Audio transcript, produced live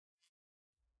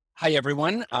Hi,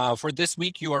 everyone. For this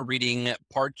week, you are reading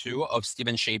part two of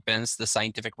Steven Shapin's The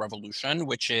Scientific Revolution,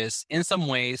 which is in some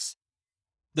ways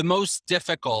the most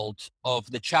difficult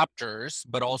of the chapters,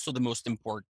 but also the most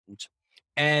important.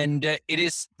 And it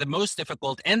is the most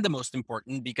difficult and the most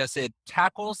important because it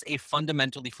tackles a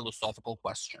fundamentally philosophical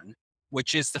question,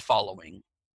 which is the following.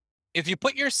 If you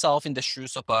put yourself in the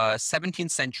shoes of a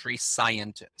 17th century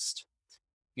scientist,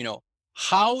 you know,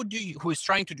 who is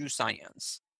trying to do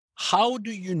science, how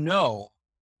do you know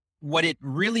what it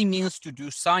really means to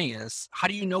do science? How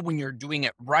do you know when you're doing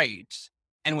it right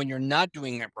and when you're not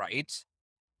doing it right,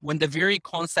 when the very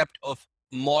concept of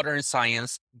modern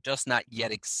science does not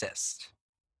yet exist?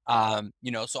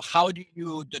 So how do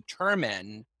you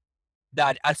determine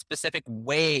that a specific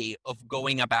way of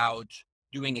going about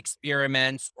doing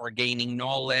experiments or gaining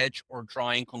knowledge or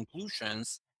drawing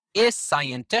conclusions is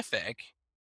scientific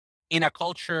in a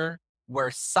culture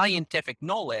where scientific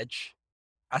knowledge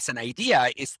as an idea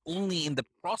is only in the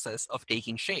process of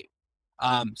taking shape.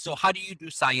 So how do you do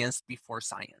science before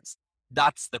science?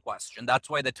 That's the question. That's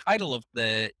why the title of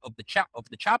the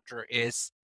chapter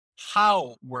is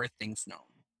 "How Were Things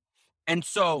Known?" And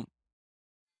so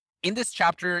in this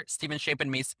chapter, Stephen Shapin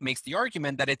makes the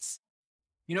argument that it's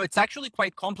actually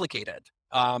quite complicated.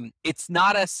 It's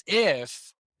not as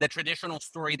if the traditional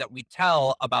story that we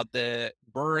tell about the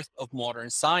birth of modern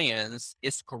science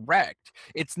is correct.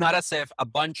 It's not as if a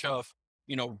bunch of,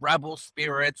 rebel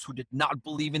spirits who did not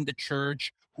believe in the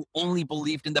church, who only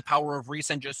believed in the power of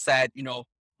reason, just said,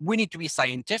 we need to be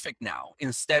scientific now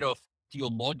instead of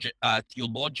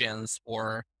theologians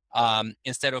or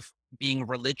instead of being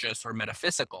religious or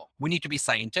metaphysical. We need to be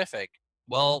scientific.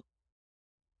 Well,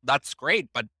 that's great,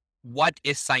 but what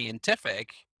is scientific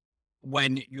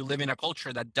when you live in a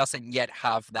culture that doesn't yet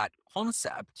have that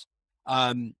concept?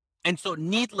 And so,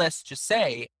 needless to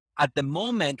say, at the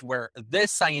moment where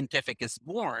this scientific is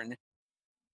born,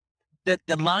 the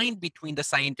line between the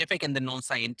scientific and the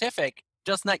non-scientific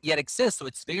does not yet exist. So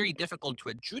it's very difficult to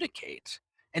adjudicate.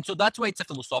 And so that's why it's a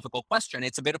philosophical question.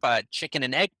 It's a bit of a chicken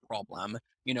and egg problem.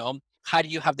 How do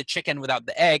you have the chicken without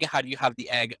the egg? How do you have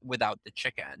the egg without the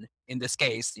chicken? In this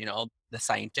case, the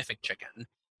scientific chicken.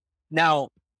 Now,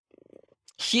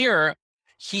 here,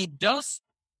 he does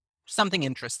something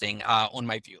interesting on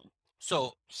my view.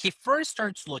 So he first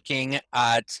starts looking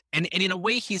at, and in a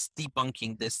way, he's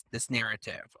debunking this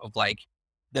narrative of like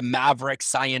the maverick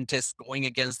scientist going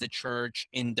against the church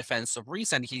in defense of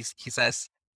reason. He says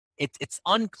it's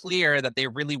unclear that they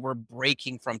really were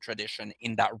breaking from tradition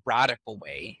in that radical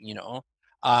way.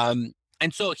 And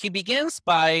so he begins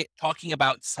by talking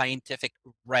about scientific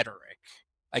rhetoric.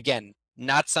 Again,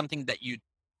 not something that you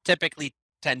typically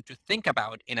tend to think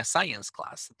about in a science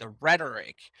class, the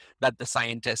rhetoric that the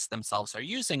scientists themselves are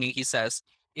using. And he says,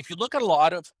 if you look at a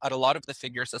lot of the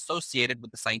figures associated with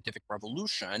the scientific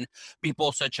revolution,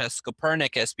 people such as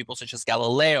Copernicus, people such as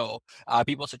Galileo,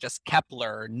 people such as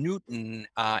Kepler, Newton,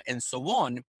 and so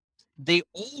on, they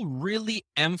all really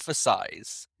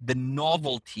emphasize the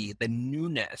novelty, the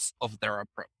newness of their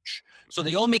approach. So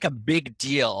they all make a big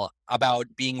deal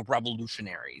about being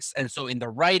revolutionaries. And so in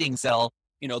their writings, they'll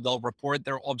report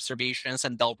their observations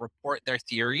and they'll report their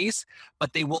theories,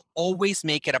 but they will always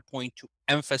make it a point to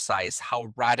emphasize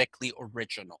how radically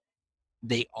original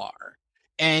they are.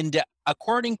 And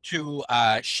according to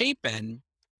Shapin,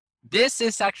 this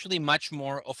is actually much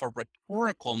more of a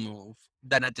rhetorical move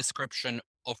than a description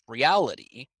of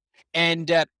reality.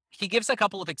 And he gives a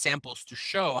couple of examples to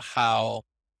show how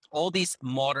all these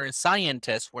modern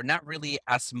scientists were not really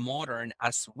as modern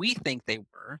as we think they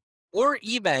were, or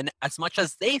even as much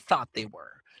as they thought they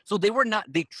were. So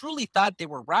they truly thought they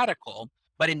were radical,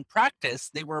 but in practice,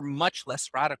 they were much less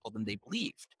radical than they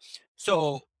believed.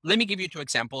 So let me give you two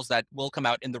examples that will come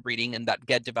out in the reading and that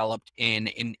get developed in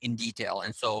detail.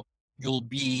 And so you'll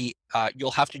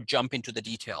have to jump into the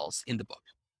details in the book.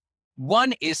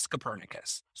 One is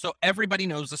Copernicus. So everybody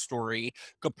knows the story.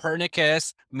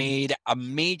 Copernicus made a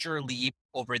major leap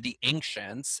over the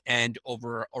ancients and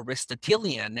over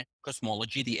Aristotelian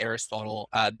cosmology,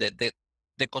 the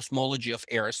cosmology of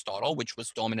Aristotle, which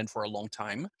was dominant for a long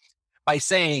time, by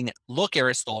saying, look,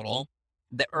 Aristotle,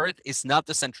 the Earth is not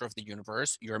the center of the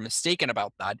universe. You're mistaken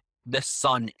about that. The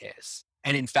sun is.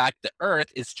 And in fact, the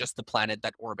Earth is just the planet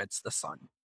that orbits the sun.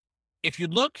 If you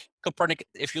look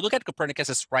at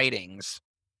Copernicus's writings,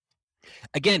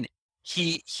 again,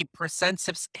 he presents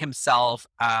himself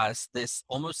as this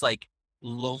almost like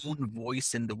lone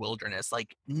voice in the wilderness.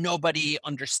 Like nobody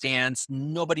understands,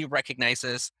 nobody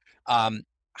recognizes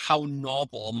how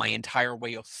novel my entire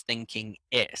way of thinking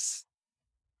is.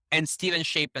 And Steven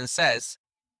Shapin says,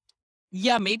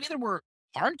 yeah, maybe there were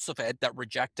parts of it that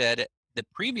rejected the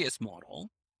previous model,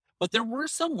 but there were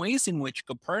some ways in which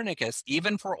Copernicus,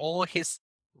 even for all his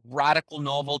radical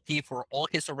novelty, for all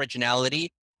his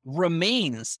originality,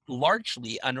 remains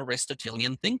largely an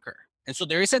Aristotelian thinker. And so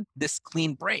there isn't this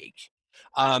clean break.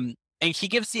 And he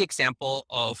gives the example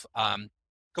of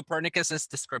Copernicus's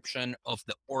description of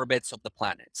the orbits of the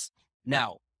planets.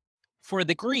 Now, for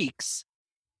the Greeks,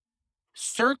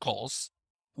 circles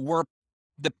were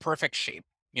the perfect shape,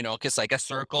 because like a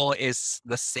circle is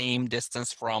the same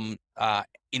distance from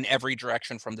in every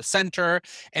direction from the center,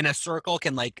 and a circle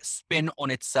can like spin on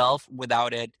itself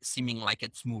without it seeming like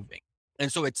it's moving.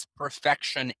 And so it's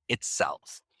perfection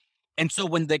itself. And so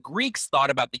when the Greeks thought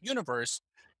about the universe,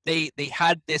 they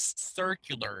had this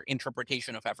circular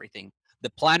interpretation of everything. The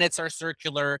planets are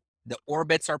circular, the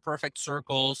orbits are perfect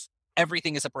circles,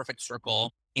 everything is a perfect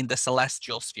circle in the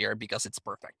celestial sphere because it's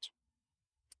perfect.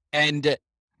 And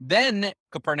then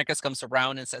Copernicus comes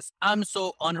around and says, I'm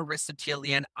so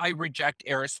un-Aristotelian, I reject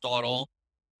Aristotle.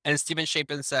 And Steven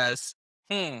Shapin says,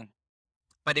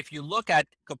 but if you look at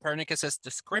Copernicus's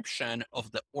description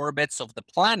of the orbits of the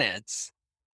planets,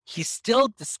 he still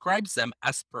describes them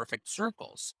as perfect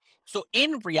circles. So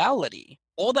in reality,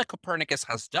 all that Copernicus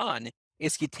has done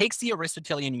is he takes the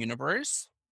Aristotelian universe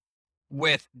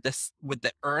with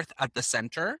the Earth at the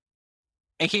center,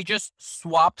 and he just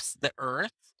swaps the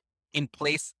Earth in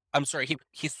place. I'm sorry,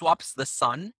 he swaps the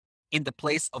sun in the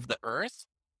place of the Earth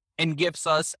and gives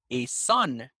us a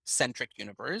sun-centric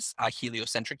universe, a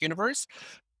heliocentric universe,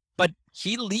 but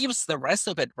he leaves the rest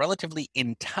of it relatively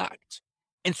intact.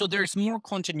 And so there's more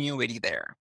continuity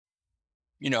there,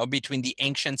 between the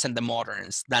ancients and the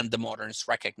moderns than the moderns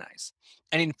recognize.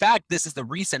 And in fact, this is the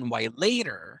reason why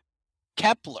later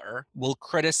Kepler will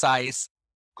criticize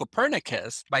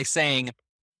Copernicus by saying,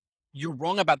 you're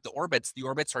wrong about the orbits. The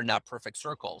orbits are not perfect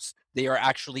circles. They are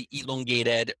actually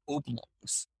elongated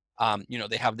oblongs.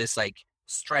 They have this like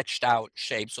stretched out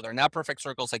shape. So they're not perfect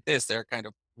circles like this. They're kind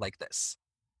of like this.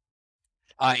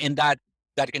 And that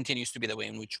continues to be the way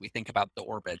in which we think about the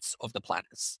orbits of the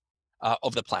planets.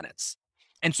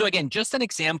 And so again, just an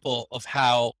example of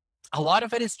how a lot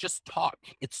of it is just talk.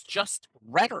 It's just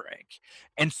rhetoric.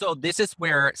 And so this is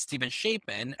where Steven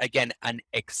Shapin, again, an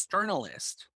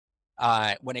externalist,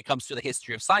 when it comes to the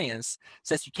history of science,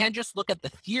 says you can't just look at the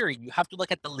theory, you have to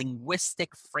look at the linguistic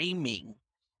framing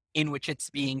in which it's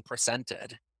being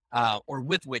presented, or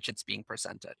with which it's being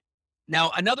presented.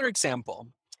 Now, another example,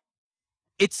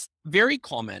 it's very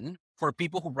common for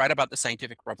people who write about the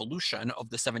scientific revolution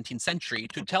of the 17th century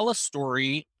to tell a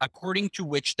story according to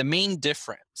which the main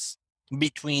difference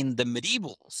between the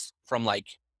medievals from like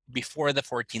before the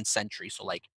 14th century, so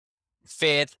like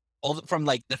from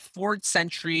like the 4th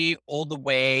century all the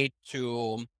way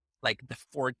to like the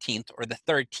 14th or the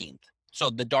 13th. So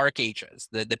the Dark Ages,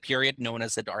 the period known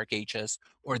as the Dark Ages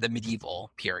or the medieval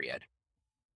period.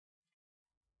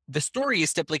 The story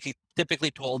is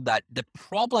typically told that the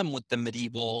problem with the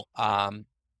medieval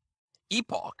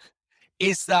epoch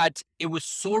is that it was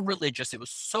so religious, it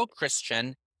was so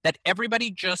Christian, that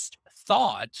everybody just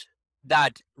thought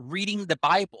that reading the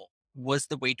Bible was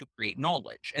the way to create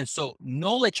knowledge. And so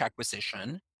knowledge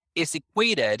acquisition is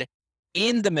equated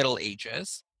in the Middle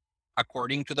Ages,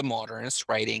 according to the moderns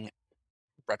writing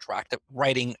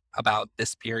about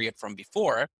this period from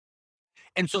before.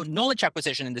 And so knowledge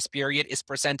acquisition in this period is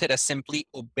presented as simply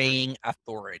obeying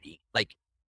authority, like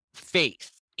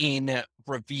faith in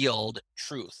revealed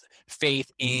truth,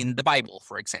 faith in the Bible,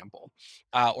 for example,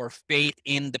 or faith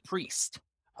in the priest,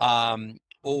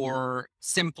 or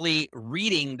simply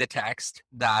reading the text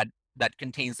that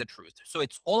contains the truth. So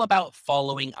it's all about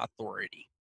following authority.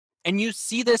 And you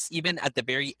see this even at the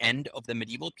very end of the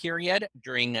medieval period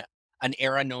during an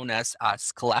era known as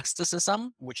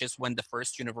scholasticism, which is when the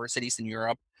first universities in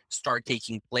Europe start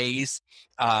taking place,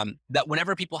 that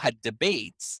whenever people had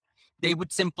debates, they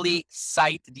would simply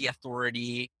cite the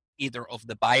authority either of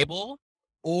the Bible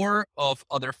or of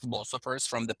other philosophers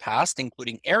from the past,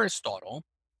 including Aristotle.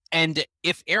 And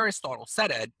if Aristotle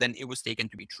said it, then it was taken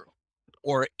to be true.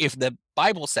 Or if the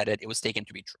Bible said it, it was taken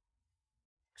to be true.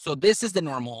 So this is the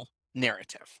normal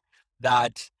narrative,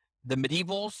 that the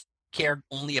medievals cared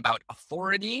only about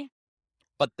authority,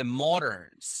 but the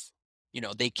moderns,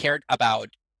 they cared about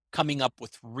coming up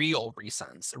with real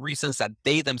reasons that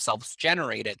they themselves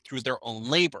generated through their own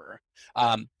labor,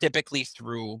 typically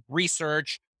through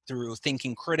research, through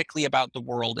thinking critically about the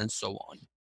world, and so on.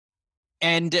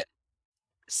 And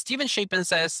Steven Shapin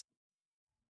says,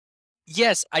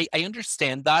 yes, I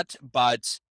understand that,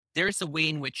 but there's a way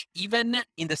in which even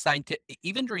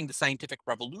during the scientific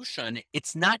revolution,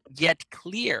 it's not yet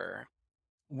clear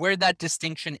where that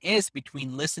distinction is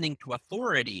between listening to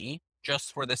authority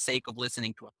just for the sake of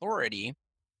listening to authority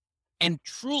and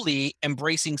truly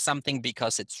embracing something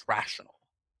because it's rational.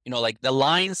 Like the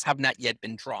lines have not yet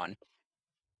been drawn.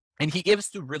 And he gives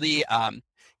two really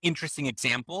interesting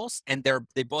examples, and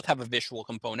they both have a visual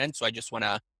component. So I just want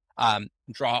to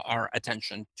draw our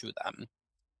attention to them.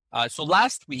 So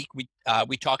last week we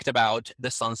talked about the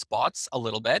sunspots a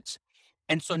little bit,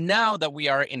 and so now that we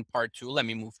are in part 2, let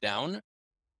me move down.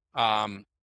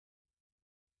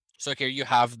 So here you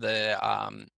have the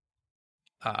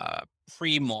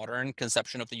pre-modern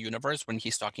conception of the universe when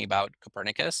he's talking about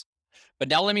Copernicus. But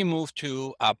now let me move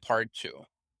to part 2,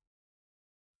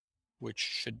 which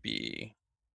should be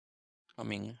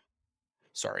coming.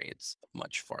 Sorry, it's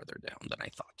much farther down than I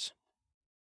thought.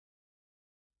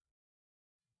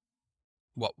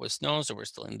 What was known, so we're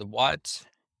still in the what.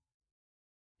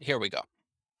 Here we go.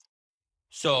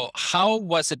 So how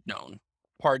was it known?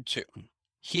 Part 2.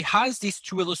 He has these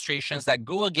two illustrations that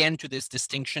go again to this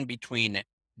distinction between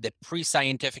the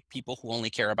pre-scientific people who only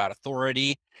care about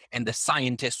authority and the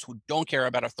scientists who don't care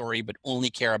about authority but only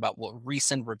care about what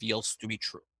reason reveals to be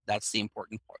true. That's the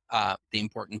important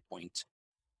point.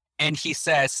 And he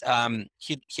says,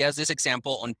 he has this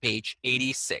example on page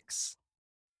 86.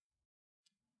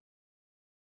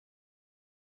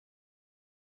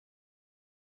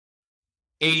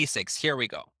 Here we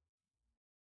go.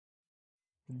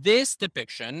 This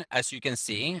depiction, as you can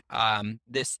see,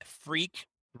 this freak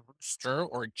rooster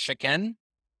or chicken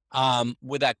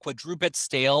with a quadruped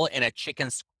tail and a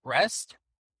chicken's crest.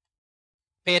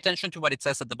 Pay attention to what it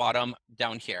says at the bottom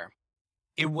down here.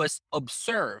 It was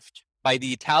observed by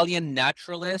the Italian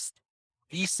naturalist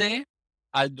Vise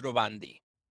Aldrovandi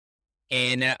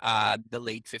in the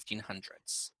late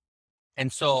 1500s.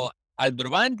 And so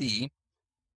Aldrovandi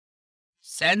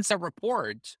sends a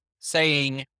report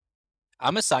saying,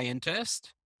 I'm a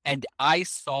scientist and I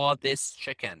saw this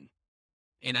chicken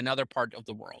in another part of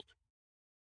the world.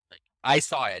 Like, I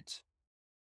saw it.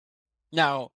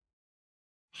 Now,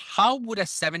 how would a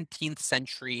 17th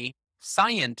century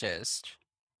scientist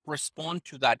respond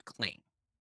to that claim?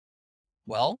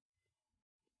 Well,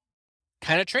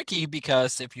 kind of tricky,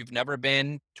 because if you've never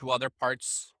been to other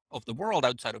parts of the world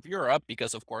outside of Europe,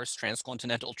 because of course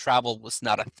transcontinental travel was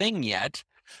not a thing yet,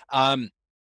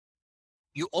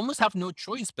 you almost have no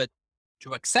choice but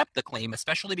to accept the claim,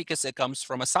 especially because it comes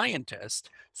from a scientist.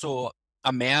 So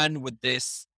a man with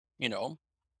this,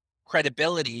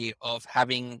 credibility of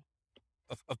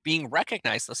being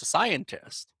recognized as a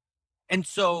scientist. And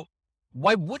so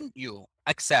why wouldn't you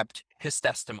accept his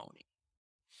testimony?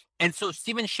 And so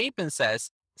Steven Shapin says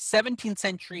 17th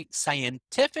century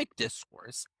scientific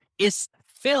discourse is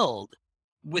filled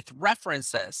with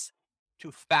references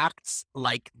to facts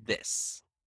like this.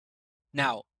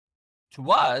 Now,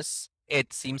 to us,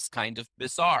 it seems kind of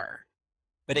bizarre.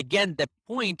 But again, the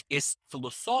point is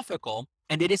philosophical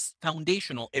and it is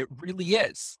foundational. It really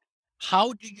is.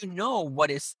 How do you know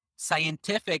what is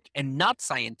scientific and not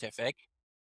scientific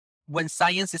when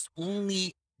science is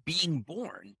only being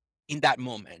born in that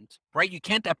moment, right? You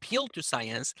can't appeal to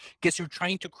science because you're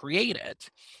trying to create it.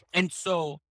 And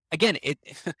so, again,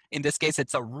 in this case,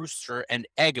 it's a rooster and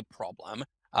egg problem,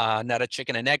 not a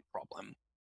chicken and egg problem.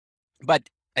 But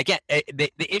again,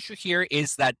 the issue here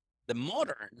is that the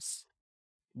moderns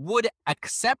would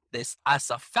accept this as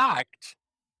a fact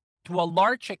to a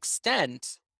large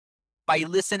extent by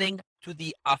listening to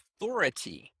the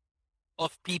authority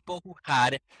of people who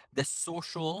had the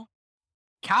social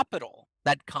capital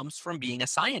that comes from being a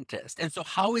scientist. And so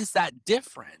how is that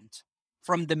different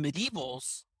from the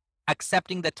medievals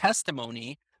accepting the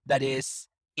testimony that is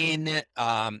in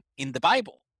the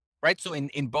Bible, right? So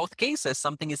in both cases,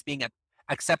 something is being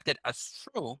accepted as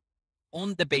true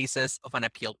on the basis of an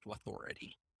appeal to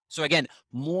authority. So again,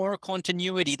 more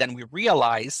continuity than we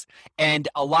realize and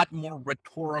a lot more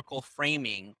rhetorical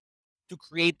framing to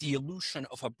create the illusion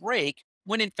of a break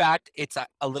when in fact it's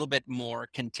a little bit more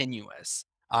continuous.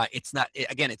 It's not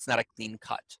a clean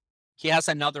cut. He has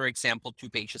another example 2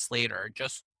 pages later,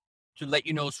 just to let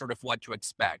you know sort of what to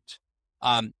expect.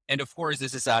 And of course,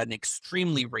 this is an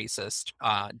extremely racist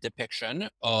depiction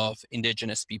of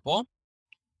indigenous people,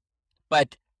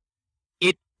 but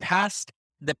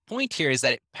the point here is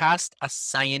that it passed a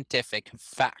scientific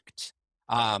fact.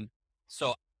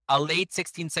 So a late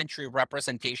 16th century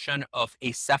representation of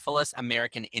acephalous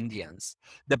American Indians,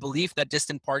 the belief that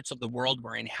distant parts of the world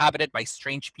were inhabited by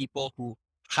strange people who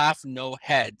have no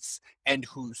heads and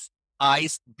whose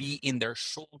eyes be in their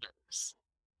shoulders,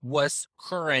 was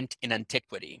current in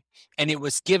antiquity. And it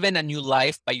was given a new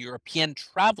life by European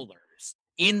travelers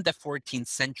in the 14th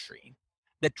century.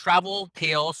 the travel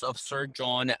tales of Sir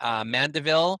John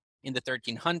Mandeville in the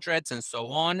 1300s and so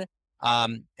on.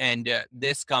 And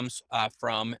this comes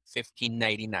from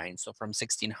 1599, so from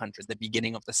 1600, the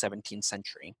beginning of the 17th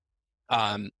century.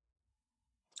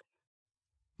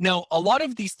 Now, a lot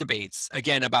of these debates,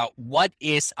 again, about what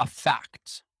is a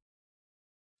fact,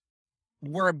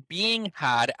 were being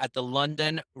had at the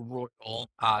London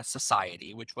Royal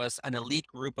Society, which was an elite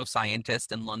group of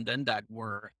scientists in London that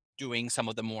were doing some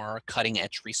of the more cutting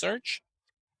edge research.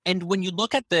 And when you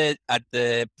look at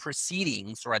the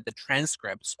proceedings or at the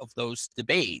transcripts of those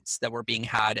debates that were being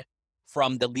had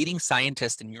from the leading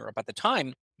scientists in Europe at the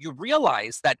time, you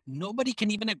realize that nobody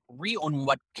can even agree on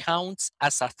what counts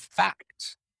as a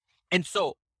fact. And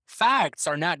so facts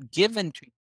are not given to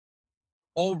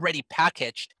already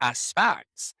packaged as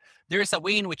facts. There is a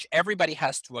way in which everybody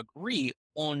has to agree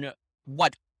on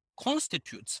what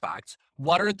constitutes facts.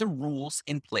 What are the rules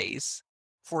in place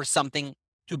for something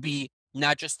to be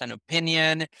not just an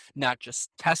opinion, not just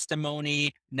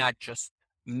testimony, not just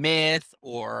myth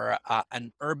or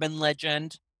an urban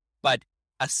legend, but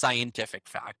a scientific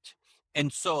fact?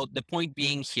 And so the point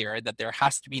being here that there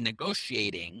has to be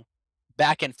negotiating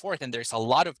back and forth, and there's a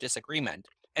lot of disagreement.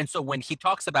 And so when he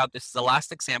talks about, this is the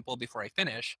last example before I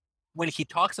finish, when he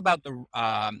talks about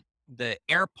the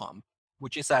air pump,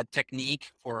 which is a technique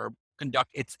for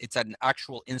it's an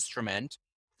actual instrument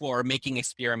for making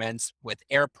experiments with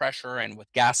air pressure and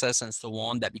with gases and so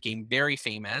on, that became very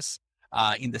famous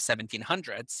in the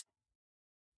 1700s.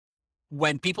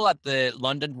 When people at the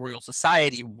London Royal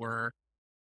Society were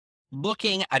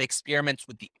looking at experiments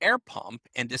with the air pump,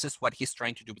 and this is what he's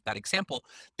trying to do with that example,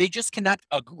 they just cannot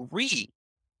agree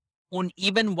on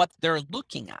even what they're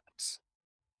looking at.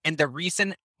 And the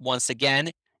reason, once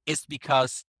again, is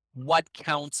because what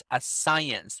counts as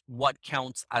science, what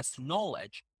counts as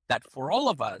knowledge, that for all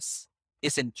of us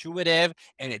is intuitive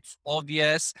and it's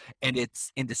obvious and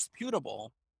it's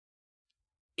indisputable,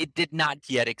 it did not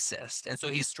yet exist. And so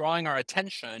he's drawing our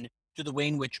attention to the way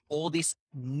in which all these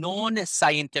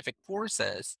non-scientific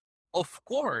forces, of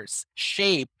course,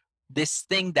 shape this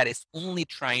thing that is only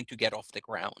trying to get off the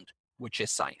ground, which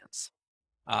is science.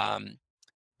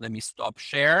 Let me stop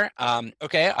share.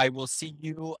 Okay, I will see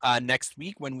you next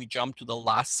week when we jump to the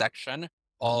last section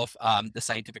of the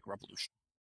scientific revolution.